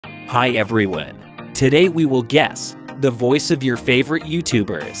Hi everyone. Today we will guess the voice of your favorite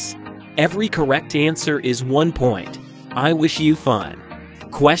YouTubers. Every correct answer is 1 point. I wish you fun.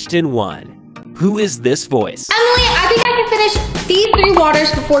 Question 1. Who is this voice? Emily, I think I can finish these 3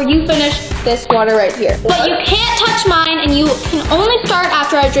 waters before you finish this water right here. But you can't touch mine, and you can only start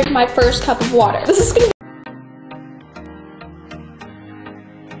after I drink my first cup of water. This is gonna be...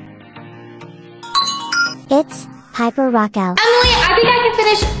 It's Piper Rockout. Emily, I think I can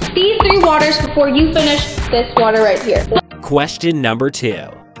finish these 3 waters before you finish this water right here. Question number 2.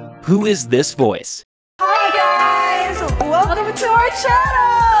 Who is this voice? Hi guys! Welcome to our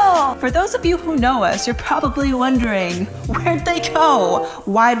channel! For those of you who know us, you're probably wondering, where'd they go?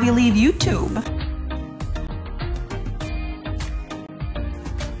 Why'd we leave YouTube?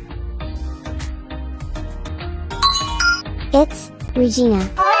 It's Regina.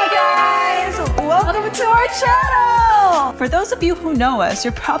 Hi guys! Welcome to our channel! For those of you who know us,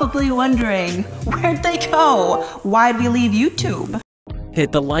 you're probably wondering, where'd they go? Why'd we leave YouTube?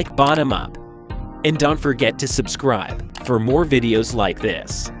 Hit the like button up. And don't forget to subscribe for more videos like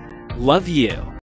this. Love you.